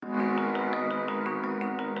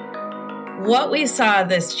What we saw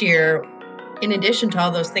this year, in addition to all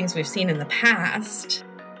those things we've seen in the past,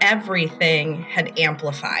 everything had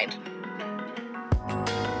amplified.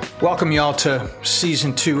 Welcome y'all to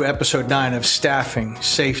Season 2, Episode 9 of Staffing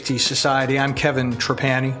Safety Society. I'm Kevin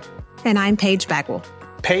Trapani. And I'm Paige Bagwell.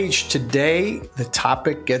 Paige, today the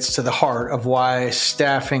topic gets to the heart of why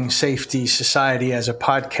Staffing Safety Society as a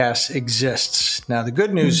podcast exists. Now, the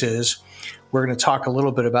good news is we're going to talk a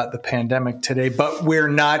little bit about the pandemic today, but we're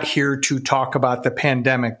not here to talk about the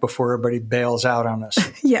pandemic before everybody bails out on us.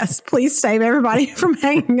 Yes, please save everybody from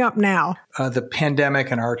hanging up now. The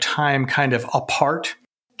pandemic and our time kind of apart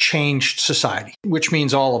changed society, which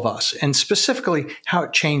means all of us, and specifically how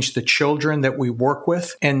it changed the children that we work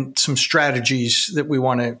with and some strategies that we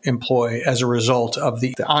want to employ as a result of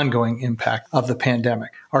the ongoing impact of the pandemic.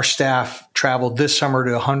 Our staff traveled this summer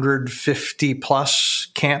to 150 plus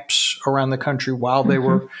camps around the country while they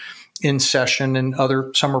were in session and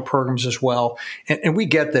other summer programs as well. And we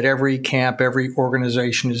get that every camp, every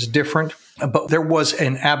organization is different, but there was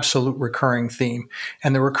an absolute recurring theme.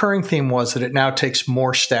 And the recurring theme was that it now takes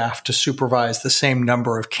more staff to supervise the same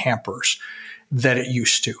number of campers that it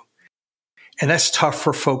used to. And that's tough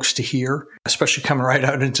for folks to hear, especially coming right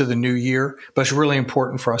out into the new year. But it's really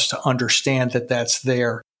important for us to understand that that's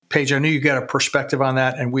there. Paige, I know you got a perspective on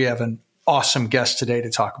that, and we have an awesome guest today to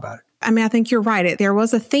talk about it. I mean, I think you're right. There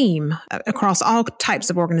was a theme across all types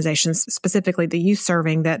of organizations, specifically the youth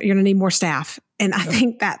serving, that you're going to need more staff. And I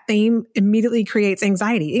think that theme immediately creates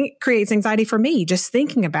anxiety. It creates anxiety for me just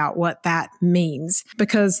thinking about what that means.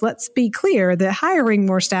 Because let's be clear that hiring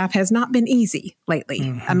more staff has not been easy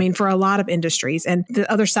lately. I mean, for a lot of industries. And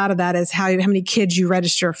the other side of that is how many kids you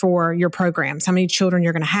register for your programs, how many children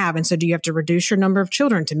you're going to have. And so do you have to reduce your number of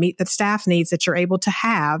children to meet the staff needs that you're able to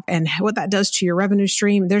have, and what that does to your revenue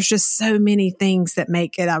stream? There's just so many things that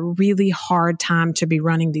make it a really hard time to be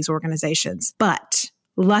running these organizations. But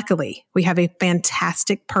luckily, we have a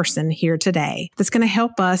fantastic person here today that's going to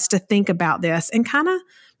help us to think about this and kind of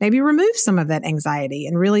maybe remove some of that anxiety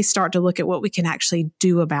and really start to look at what we can actually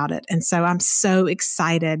do about it. And so I'm so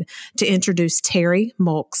excited to introduce Terry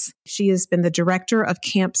Mulks. She has been the director of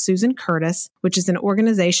Camp Susan Curtis, which is an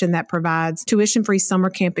organization that provides tuition-free summer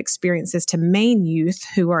camp experiences to Maine youth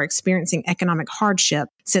who are experiencing economic hardship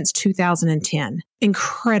since 2010.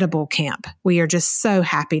 Incredible camp. We are just so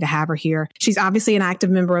happy to have her here. She's obviously an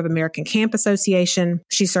active member of American Camp Association.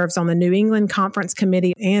 She serves on the New England Conference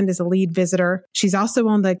Committee and is a lead visitor. She's also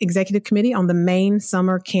on the executive committee on the Maine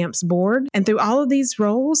Summer Camps Board. And through all of these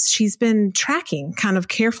roles, she's been tracking kind of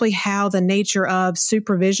carefully how the nature of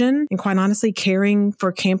supervision and, quite honestly, caring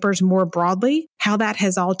for campers more broadly, how that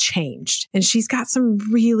has all changed. And she's got some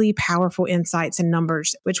really powerful insights and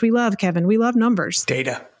numbers, which we love, Kevin. We love numbers.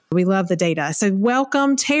 Data. We love the data. So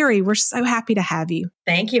welcome, Terry. We're so happy to have you.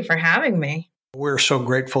 Thank you for having me. We're so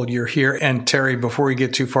grateful you're here. And Terry, before we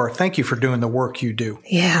get too far, thank you for doing the work you do.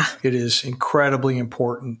 Yeah. It is incredibly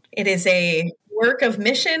important. It is a work of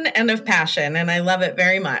mission and of passion, and I love it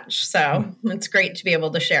very much. So it's great to be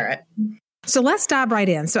able to share it. So let's dive right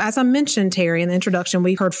in. So as I mentioned, Terry, in the introduction,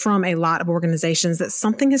 we've heard from a lot of organizations that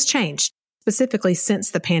something has changed, specifically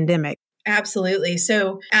since the pandemic. Absolutely.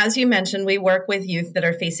 So as you mentioned, we work with youth that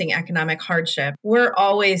are facing economic hardship. We're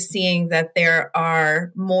always seeing that there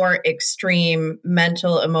are more extreme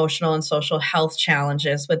mental, emotional, and social health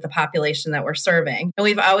challenges with the population that we're serving. And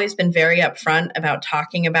we've always been very upfront about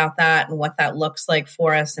talking about that and what that looks like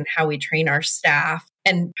for us and how we train our staff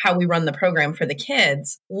and how we run the program for the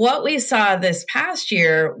kids. What we saw this past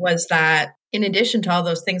year was that in addition to all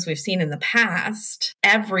those things we've seen in the past,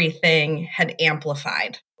 everything had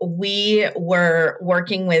amplified. We were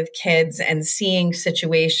working with kids and seeing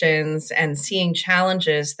situations and seeing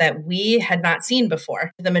challenges that we had not seen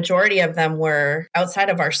before. The majority of them were outside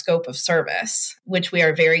of our scope of service, which we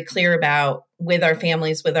are very clear about with our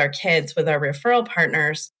families, with our kids, with our referral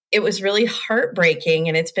partners. It was really heartbreaking,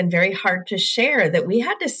 and it's been very hard to share that we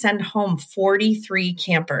had to send home 43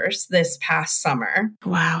 campers this past summer.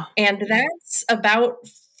 Wow. And that's about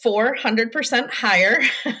 400% higher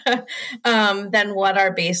than what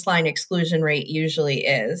our baseline exclusion rate usually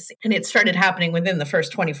is. And it started happening within the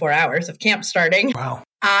first 24 hours of camp starting. Wow.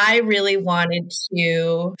 I really wanted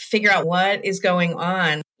to figure out what is going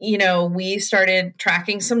on. You know, we started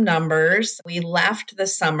tracking some numbers. We left the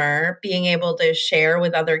summer being able to share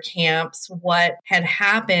with other camps what had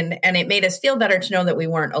happened. And it made us feel better to know that we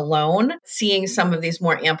weren't alone, seeing some of these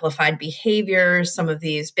more amplified behaviors, some of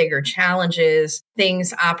these bigger challenges,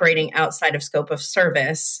 things operating outside of scope of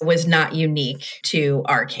service was not unique to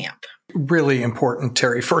our camp. Really important,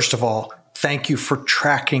 Terry. First of all, Thank you for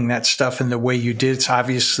tracking that stuff in the way you did. It's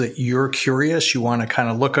obvious that you're curious. You want to kind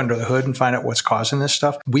of look under the hood and find out what's causing this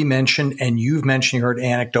stuff. We mentioned, and you've mentioned, you heard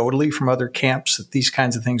anecdotally from other camps that these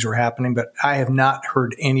kinds of things were happening, but I have not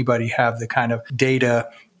heard anybody have the kind of data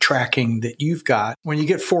tracking that you've got. When you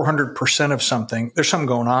get 400% of something, there's something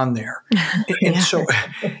going on there. And so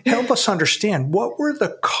help us understand, what were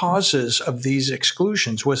the causes of these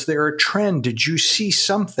exclusions? Was there a trend? Did you see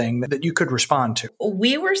something that you could respond to?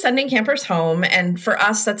 We were sending campers home, and for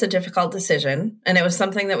us, that's a difficult decision. And it was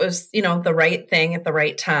something that was, the right thing at the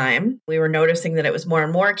right time. We were noticing that it was more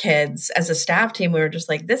and more kids. As a staff team, we were just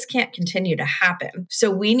like, this can't continue to happen. So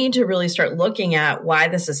we need to really start looking at why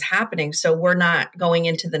this is happening. So we're not going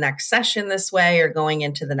into the next session this way or going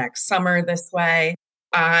into the next summer this way.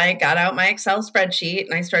 I got out my Excel spreadsheet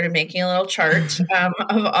and I started making a little chart of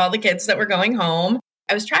all the kids that were going home.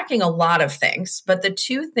 I was tracking a lot of things, but the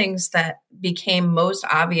two things that became most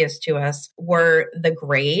obvious to us were the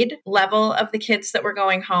grade level of the kids that were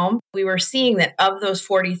going home. We were seeing that of those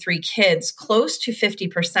 43 kids, close to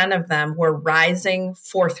 50% of them were rising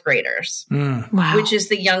fourth graders, Wow. which is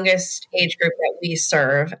the youngest age group that we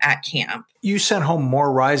serve at camp. You sent home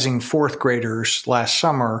more rising fourth graders last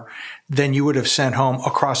summer than you would have sent home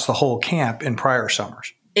across the whole camp in prior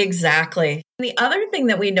summers. Exactly. The other thing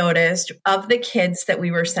that we noticed of the kids that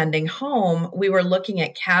we were sending home, we were looking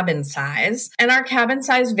at cabin size, and our cabin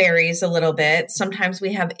size varies a little bit. Sometimes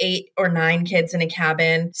we have 8 or 9 kids in a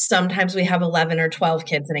cabin. Sometimes we have 11 or 12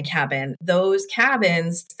 kids in a cabin. Those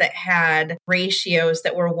cabins that had ratios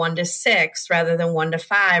that were 1-6 rather than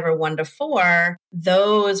 1-5 or 1-4,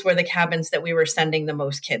 those were the cabins that we were sending the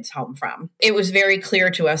most kids home from. It was very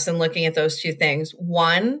clear to us in looking at those two things.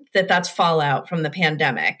 One, that's fallout from the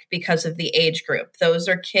pandemic because of the age group. Those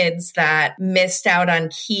are kids that missed out on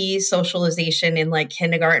key socialization in like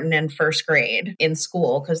kindergarten and first grade in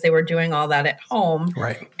school because they were doing all that at home.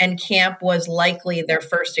 Right. And camp was likely their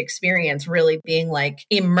first experience really being like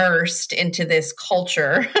immersed into this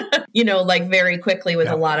culture, like very quickly with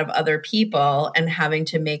a lot of other people and having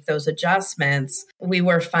to make those adjustments. We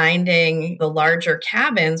were finding the larger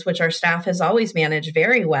cabins, which our staff has always managed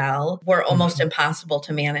very well, were almost impossible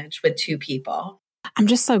to manage with 2 people. I'm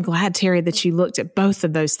just so glad, Terry, that you looked at both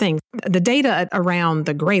of those things. The data around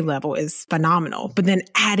the grade level is phenomenal, but then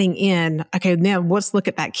adding in, okay, now let's look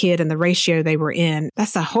at that kid and the ratio they were in.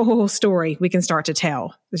 That's a whole story we can start to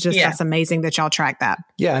tell. It's just, that's amazing that y'all track that.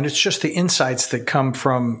 Yeah. And it's just the insights that come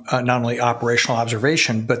from not only operational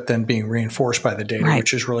observation, but then being reinforced by the data,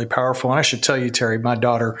 which is really powerful. And I should tell you, Terry, my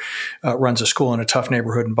daughter runs a school in a tough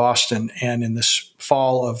neighborhood in Boston. And in this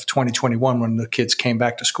fall of 2021, when the kids came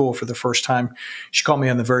back to school for the first time, she called me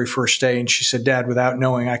on the very first day and she said, Dad, without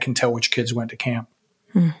knowing, I can tell which kids went to camp.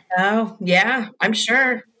 Oh, yeah, I'm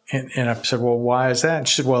sure. And I said, well, why is that? And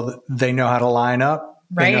she said, well, they know how to line up.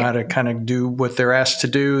 They know how to kind of do what they're asked to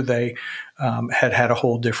do. They had a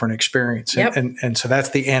whole different experience. And so that's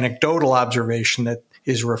the anecdotal observation that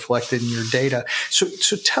is reflected in your data. So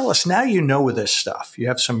tell us, now you know this stuff. You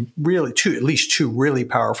have some at least two really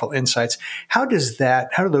powerful insights. How do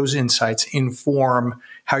those insights inform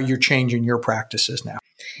how you're changing your practices now?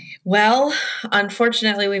 Well,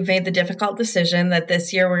 unfortunately, we've made the difficult decision that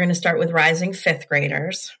this year we're going to start with rising 5th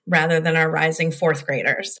graders rather than our rising 4th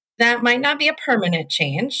graders. That might not be a permanent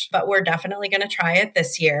change, but we're definitely going to try it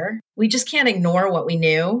this year. We just can't ignore what we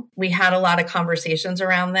knew. We had a lot of conversations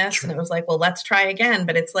around this, and it was like, well, let's try again.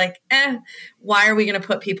 But it's like, why are we going to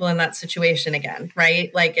put people in that situation again,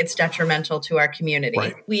 right? Like, it's detrimental to our community.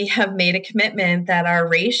 Right. We have made a commitment that our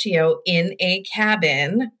ratio in a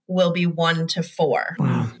cabin will be 1-4.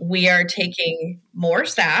 Wow. We are taking more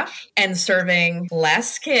staff and serving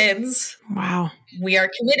less kids. Wow. We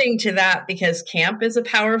are committing to that because camp is a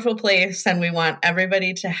powerful place and we want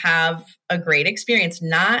everybody to have a great experience,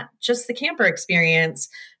 not just the camper experience,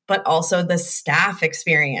 but also the staff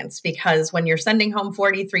experience. Because when you're sending home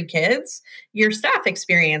 43 kids, your staff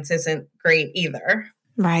experience isn't great either.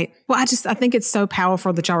 Right. Well, I think it's so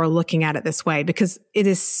powerful that y'all are looking at it this way, because it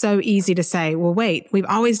is so easy to say, well, wait, we've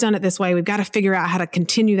always done it this way. We've got to figure out how to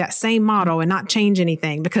continue that same model and not change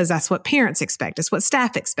anything, because that's what parents expect. It's what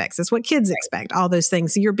staff expects. It's what kids expect, all those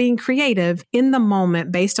things. So you're being creative in the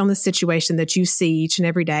moment based on the situation that you see each and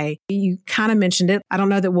every day. You kind of mentioned it. I don't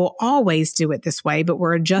know that we'll always do it this way, but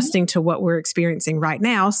we're adjusting to what we're experiencing right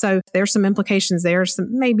now. So there's some implications there,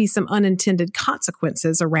 maybe some unintended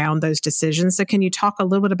consequences around those decisions. So can you talk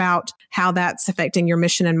a little bit about how that's affecting your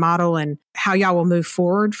mission and model and how y'all will move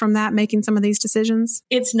forward from that, making some of these decisions?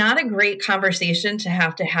 It's not a great conversation to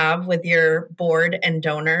have with your board and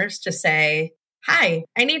donors to say, hi,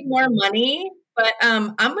 I need more money, But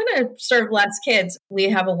I'm going to serve less kids. We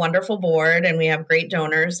have a wonderful board and we have great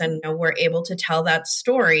donors, and we're able to tell that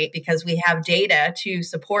story because we have data to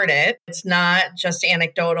support it. It's not just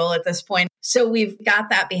anecdotal at this point. So we've got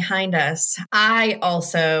that behind us. I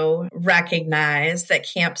also recognize that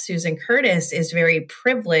Camp Susan Curtis is very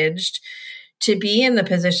privileged to be in the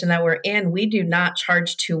position that we're in. We do not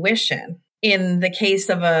charge tuition. In the case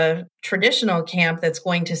of a traditional camp that's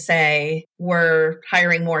going to say we're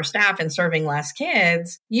hiring more staff and serving less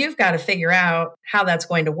kids, you've got to figure out how that's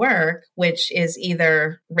going to work, which is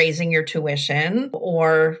either raising your tuition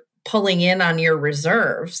or pulling in on your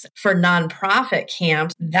reserves. For nonprofit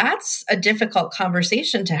camps, that's a difficult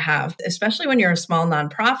conversation to have, especially when you're a small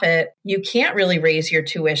nonprofit. You can't really raise your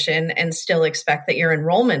tuition and still expect that your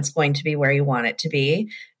enrollment's going to be where you want it to be.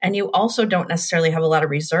 And you also don't necessarily have a lot of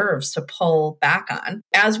reserves to pull back on.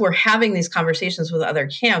 As we're having these conversations with other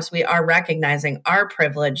camps, we are recognizing our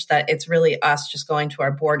privilege that it's really us just going to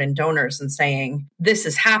our board and donors and saying, this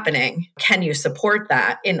is happening. Can you support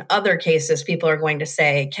that? In other cases, people are going to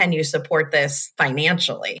say, can you support this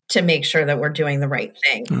financially to make sure that we're doing the right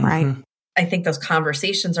thing? Right. I think those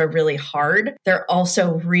conversations are really hard. They're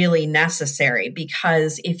also really necessary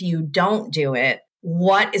because if you don't do it,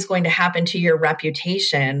 what is going to happen to your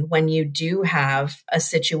reputation when you do have a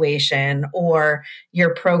situation or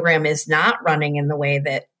your program is not running in the way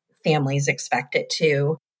that families expect it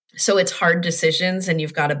to? So it's hard decisions and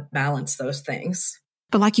you've got to balance those things.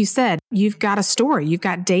 But like you said, you've got a story, you've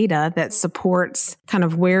got data that supports kind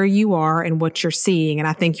of where you are and what you're seeing. And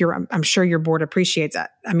I think I'm sure your board appreciates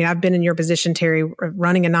that. I mean, I've been in your position, Terry,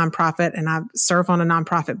 running a nonprofit, and I serve on a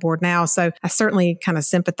nonprofit board now. So I certainly kind of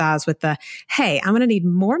sympathize with the, hey, I'm going to need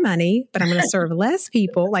more money, but I'm going to serve less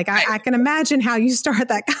people. Like I can imagine how you start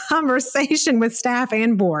that conversation with staff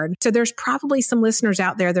and board. So there's probably some listeners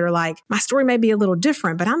out there that are like, my story may be a little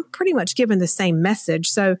different, but I'm pretty much given the same message.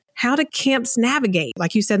 So how do camps navigate?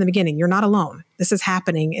 Like you said in the beginning, you're not alone. This is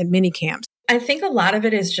happening at many camps. I think a lot of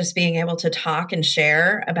it is just being able to talk and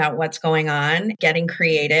share about what's going on, getting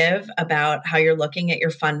creative about how you're looking at your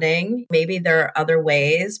funding. Maybe there are other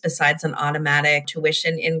ways besides an automatic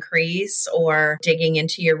tuition increase or digging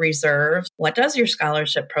into your reserves. What does your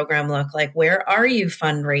scholarship program look like? Where are you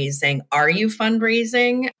fundraising? Are you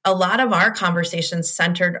fundraising? A lot of our conversations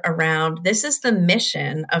centered around this is the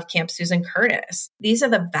mission of Camp Susan Curtis. These are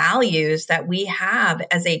the values that we have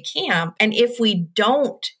as a camp. And if we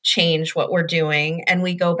don't change what we're doing and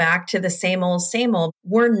we go back to the same old,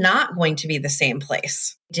 we're not going to be the same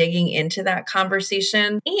place. Digging into that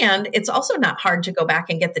conversation. And it's also not hard to go back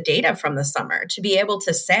and get the data from the summer to be able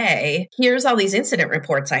to say, here's all these incident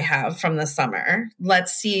reports I have from the summer.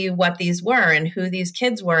 Let's see what these were and who these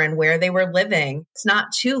kids were and where they were living. It's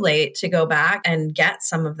not too late to go back and get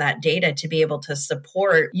some of that data to be able to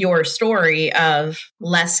support your story of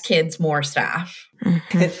less kids, more staff.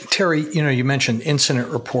 Mm-hmm. And Terry, you mentioned incident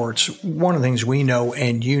reports. One of the things we know,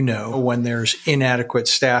 and when there's inadequate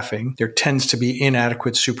staffing, there tends to be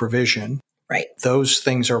inadequate supervision. Right. Those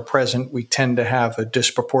things are present. We tend to have a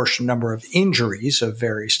disproportionate number of injuries of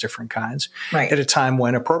various different kinds at a time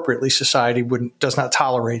when appropriately society does not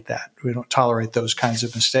tolerate that. We don't tolerate those kinds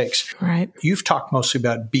of mistakes. Right. You've talked mostly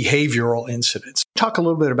about behavioral incidents. Talk a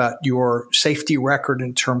little bit about your safety record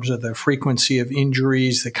in terms of the frequency of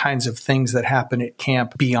injuries, the kinds of things that happen at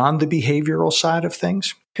camp beyond the behavioral side of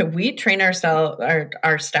things. We train our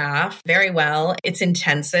staff very well. It's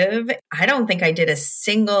intensive. I don't think I did a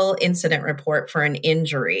single incident report for an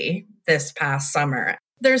injury this past summer.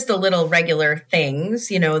 There's the little regular things,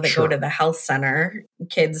 that go to the health center.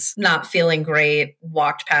 Kids not feeling great,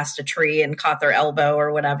 walked past a tree and caught their elbow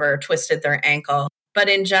or whatever, twisted their ankle. But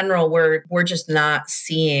in general, we're just not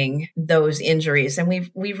seeing those injuries. And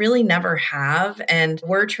we really never have. And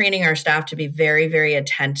we're training our staff to be very, very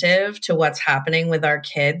attentive to what's happening with our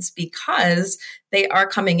kids because they are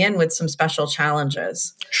coming in with some special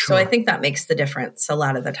challenges. Sure. So I think that makes the difference a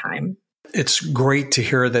lot of the time. It's great to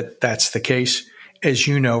hear that that's the case. As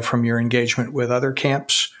you know from your engagement with other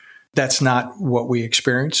camps, that's not what we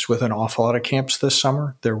experienced with an awful lot of camps this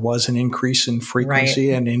summer. There was an increase in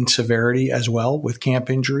frequency and in severity as well with camp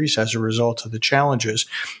injuries as a result of the challenges,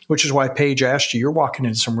 which is why Paige asked you, you're walking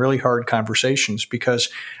into some really hard conversations because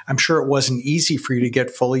I'm sure it wasn't easy for you to get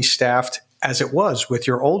fully staffed as it was with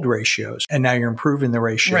your old ratios. And now you're improving the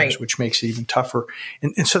ratios, which makes it even tougher.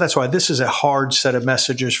 And so that's why this is a hard set of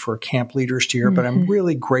messages for camp leaders to hear. Mm-hmm. But I'm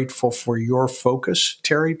really grateful for your focus,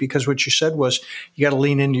 Terry, because what you said was you got to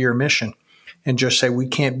lean into your mission and just say we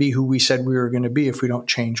can't be who we said we were going to be if we don't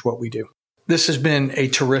change what we do. This has been a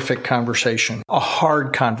terrific conversation, a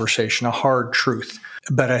hard truth.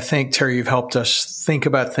 But I think, Terry, you've helped us think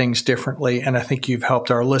about things differently. And I think you've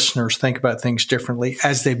helped our listeners think about things differently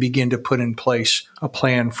as they begin to put in place a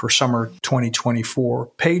plan for summer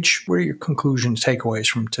 2024. Paige, what are your conclusions, takeaways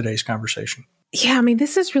from today's conversation? Yeah, I mean,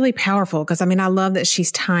 this is really powerful because, I mean, I love that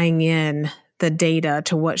she's tying in the data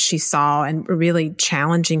to what she saw and really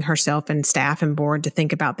challenging herself and staff and board to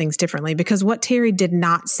think about things differently. Because what Terry did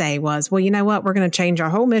not say was, well, you know what? We're going to change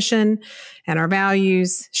our whole mission and our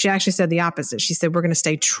values. She actually said the opposite. She said, we're going to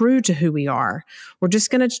stay true to who we are. We're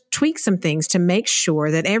just going to tweak some things to make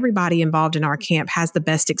sure that everybody involved in our camp has the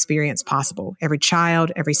best experience possible. Every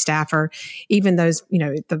child, every staffer, even those,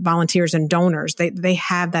 the volunteers and donors, they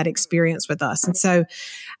have that experience with us. And so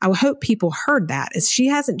I hope people heard that as she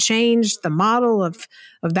hasn't changed the model of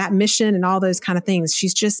that mission and all those kind of things.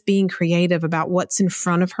 She's just being creative about what's in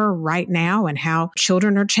front of her right now and how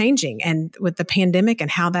children are changing and with the pandemic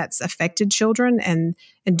and how that's affected children and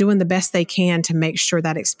doing the best they can to make sure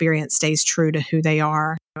that experience stays true to who they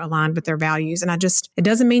are, aligned with their values. And it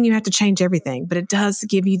doesn't mean you have to change everything, but it does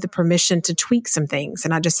give you the permission to tweak some things.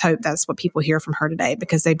 And I just hope that's what people hear from her today,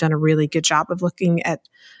 because they've done a really good job of looking at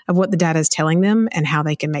what the data is telling them and how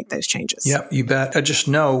they can make those changes. Yep, you bet. I just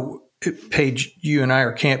know, Paige, you and I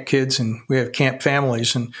are camp kids and we have camp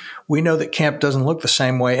families, and we know that camp doesn't look the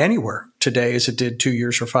same way anywhere today as it did 2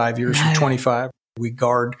 years or 5 years or 25. We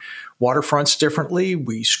guard waterfronts differently.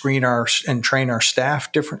 We screen and train our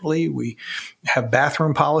staff differently. We have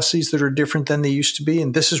bathroom policies that are different than they used to be.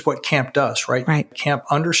 And this is what camp does, right? Right. Camp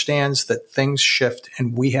understands that things shift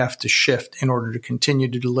and we have to shift in order to continue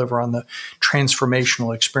to deliver on the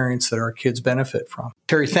transformational experience that our kids benefit from.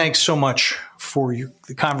 Terry, thanks so much for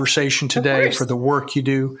the conversation today, for the work you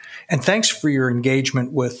do. And thanks for your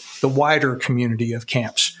engagement with the wider community of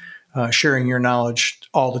camps. Sharing your knowledge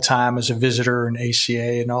all the time as a visitor and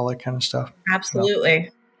ACA and all that kind of stuff.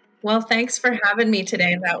 Absolutely. Well, thanks for having me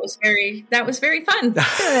today. That was very fun.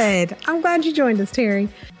 Good. I'm glad you joined us, Terry.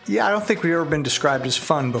 Yeah, I don't think we've ever been described as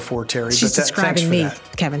fun before, Terry. She's describing me,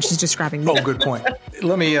 Kevin. She's describing me. Oh, good point.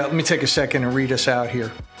 Let me take a second and read us out here.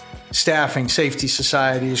 Staffing Safety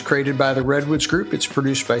Society is created by the Redwoods Group. It's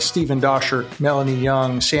produced by Stephen Doshert, Melanie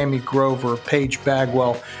Young, Sammy Grover, Paige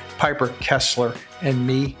Bagwell, Piper Kessler, and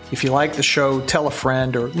me. If you like the show, tell a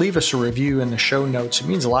friend or leave us a review in the show notes. It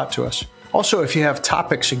means a lot to us. Also, if you have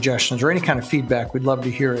topic suggestions or any kind of feedback, we'd love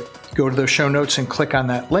to hear it. Go to those show notes and click on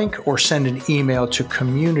that link or send an email to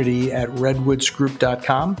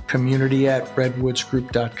community@redwoodsgroup.com,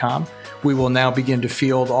 community@redwoodsgroup.com. We will now begin to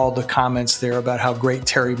field all the comments there about how great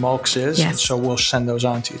Terry Mulks is. Yes. And so we'll send those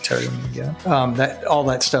on to you, Terry, when we get them. All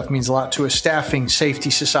that stuff means a lot to us. Staffing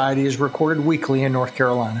Safety Society is recorded weekly in North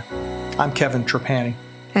Carolina. I'm Kevin Trapani.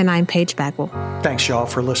 And I'm Paige Bagwell. Thanks, y'all,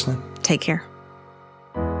 for listening. Take care.